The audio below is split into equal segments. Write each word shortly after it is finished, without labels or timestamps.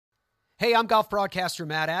Hey, I'm golf broadcaster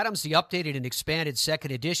Matt Adams. The updated and expanded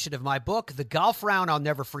second edition of my book, The Golf Round I'll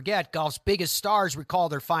Never Forget, Golf's Biggest Stars Recall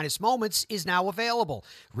Their Finest Moments, is now available.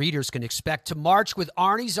 Readers can expect to march with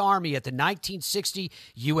Arnie's Army at the 1960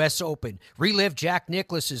 U.S. Open, relive Jack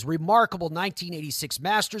Nicklaus's remarkable 1986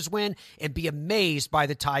 Masters win, and be amazed by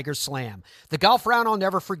the Tiger Slam. The Golf Round I'll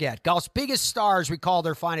Never Forget, Golf's Biggest Stars Recall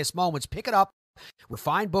Their Finest Moments. Pick it up where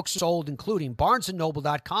fine books are sold, including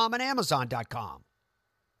BarnesandNoble.com and Amazon.com.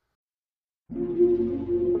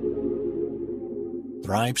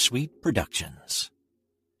 Thrive Suite Productions.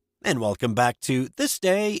 And welcome back to This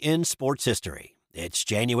Day in Sports History. It's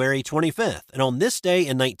January 25th, and on this day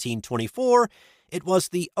in 1924, it was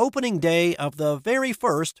the opening day of the very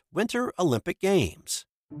first Winter Olympic Games.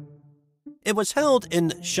 It was held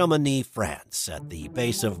in Chamonix, France, at the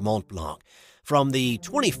base of Mont Blanc. From the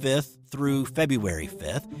 25th through February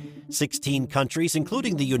 5th, 16 countries,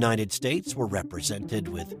 including the United States, were represented,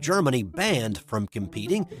 with Germany banned from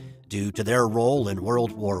competing due to their role in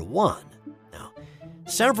World War I. Now,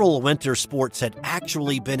 several winter sports had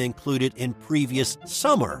actually been included in previous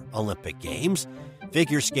Summer Olympic Games.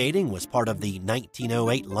 Figure skating was part of the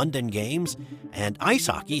 1908 London Games, and ice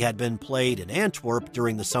hockey had been played in Antwerp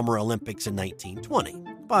during the Summer Olympics in 1920.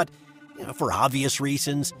 But, for obvious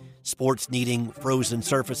reasons, sports needing frozen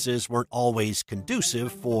surfaces weren't always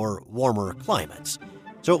conducive for warmer climates.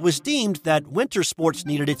 So it was deemed that winter sports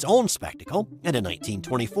needed its own spectacle, and in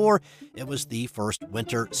 1924, it was the first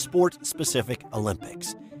winter sport-specific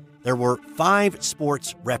Olympics. There were 5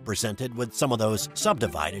 sports represented, with some of those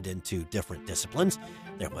subdivided into different disciplines.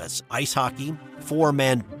 There was ice hockey,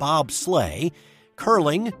 4-man bobsleigh,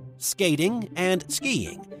 curling, skating, and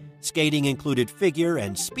skiing. Skating included figure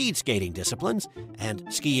and speed skating disciplines,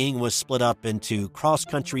 and skiing was split up into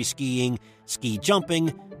cross-country skiing, ski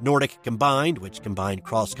jumping, Nordic combined, which combined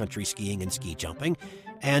cross-country skiing and ski jumping,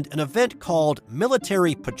 and an event called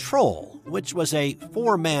Military Patrol, which was a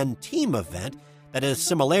 4-man team event that has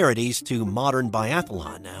similarities to modern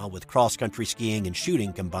biathlon now, with cross-country skiing and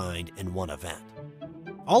shooting combined in one event.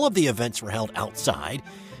 All of the events were held outside,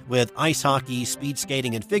 with ice hockey, speed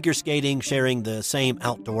skating, and figure skating sharing the same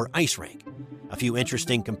outdoor ice rink. A few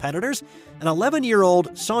interesting competitors: an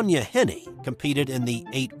 11-year-old Sonia Henney competed in the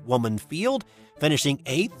 8-woman field, finishing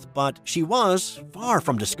 8th, but she was far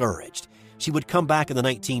from discouraged. She would come back in the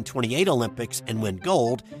 1928 Olympics and win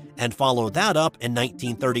gold, and follow that up in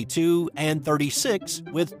 1932 and 36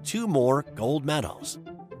 with 2 more gold medals.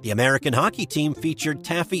 The American hockey team featured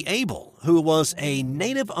Taffy Abel, who was a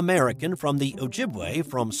Native American from the Ojibwe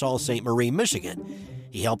from Sault Ste. Marie, Michigan.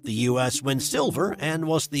 He helped the U.S. win silver and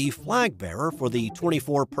was the flag bearer for the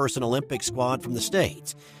 24-person Olympic squad from the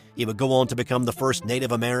States. He would go on to become the first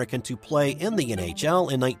Native American to play in the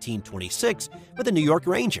NHL in 1926 with the New York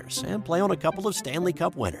Rangers and play on a couple of Stanley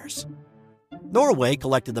Cup winners. Norway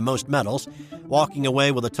collected the most medals, walking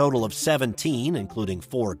away with a total of 17, including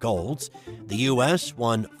 4 golds. The U.S.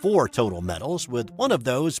 won 4 total medals, with one of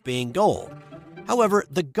those being gold. However,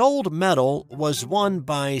 the gold medal was won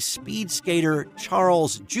by speed skater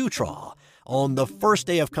Charles Jutraw on the first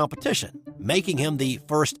day of competition, making him the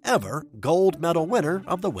first ever gold medal winner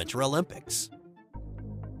of the Winter Olympics.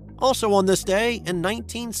 Also on this day, in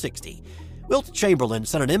 1960, Wilt Chamberlain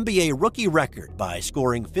set an NBA rookie record by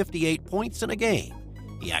scoring 58 points in a game.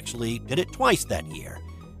 He actually did it twice that year.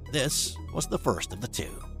 This was the first of the 2.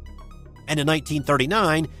 And in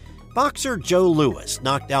 1939, boxer Joe Louis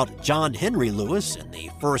knocked out John Henry Lewis in the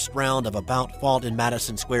first round of a bout fought in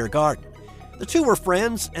Madison Square Garden. The 2 were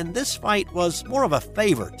friends, and this fight was more of a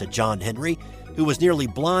favor to John Henry, who was nearly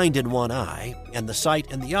blind in one eye, and the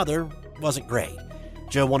sight in the other wasn't great.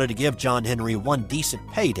 Joe wanted to give John Henry one decent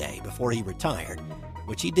payday before he retired,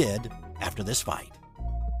 which he did after this fight.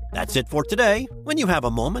 That's it for today. When you have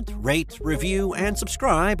a moment, rate, review, and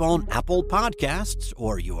subscribe on Apple Podcasts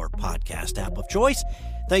or your podcast app of choice.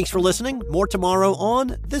 Thanks for listening. More tomorrow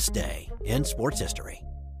on This Day in Sports History.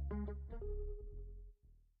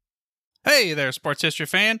 Hey there, sports history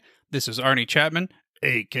fan. This is Arnie Chapman,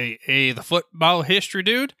 a.k.a. the Football History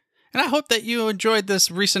Dude, and I hope that you enjoyed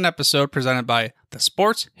this recent episode presented by the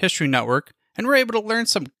Sports History Network and were able to learn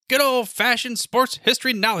some good old-fashioned sports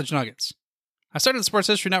history knowledge nuggets. I started the Sports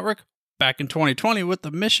History Network back in 2020 with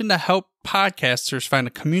the mission to help podcasters find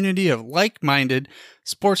a community of like-minded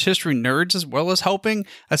sports history nerds, as well as helping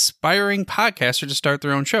aspiring podcasters to start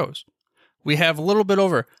their own shows. We have a little bit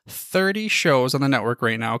over 30 shows on the network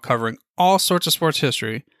right now covering all sorts of sports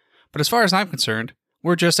history, but as far as I'm concerned,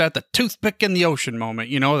 we're just at the toothpick in the ocean moment,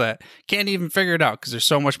 that can't even figure it out because there's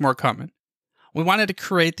so much more coming. We wanted to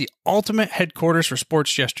create the ultimate headquarters for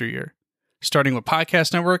sports yesteryear. starting with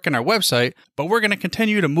Podcast Network and our website, but we're going to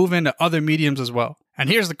continue to move into other mediums as well. And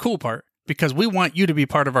here's the cool part, because we want you to be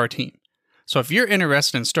part of our team. So if you're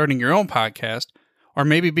interested in starting your own podcast, or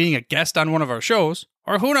maybe being a guest on one of our shows,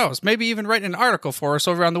 or who knows, maybe even writing an article for us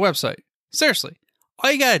over on the website. Seriously,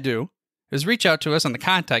 all you gotta do is reach out to us on the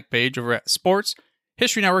contact page over at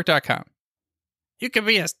sportshistorynetwork.com. You can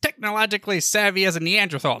be as technologically savvy as a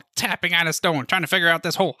Neanderthal tapping on a stone trying to figure out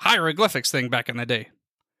this whole hieroglyphics thing back in the day.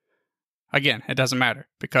 Again, it doesn't matter,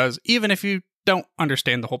 because even if you don't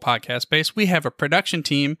understand the whole podcast space, we have a production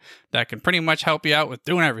team that can pretty much help you out with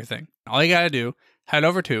doing everything. All you gotta do, head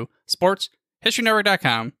over to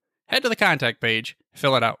sportshistorynetwork.com, head to the contact page,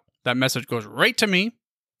 fill it out. That message goes right to me,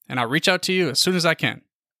 and I'll reach out to you as soon as I can.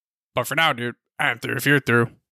 But for now, dude, I'm through if you're through.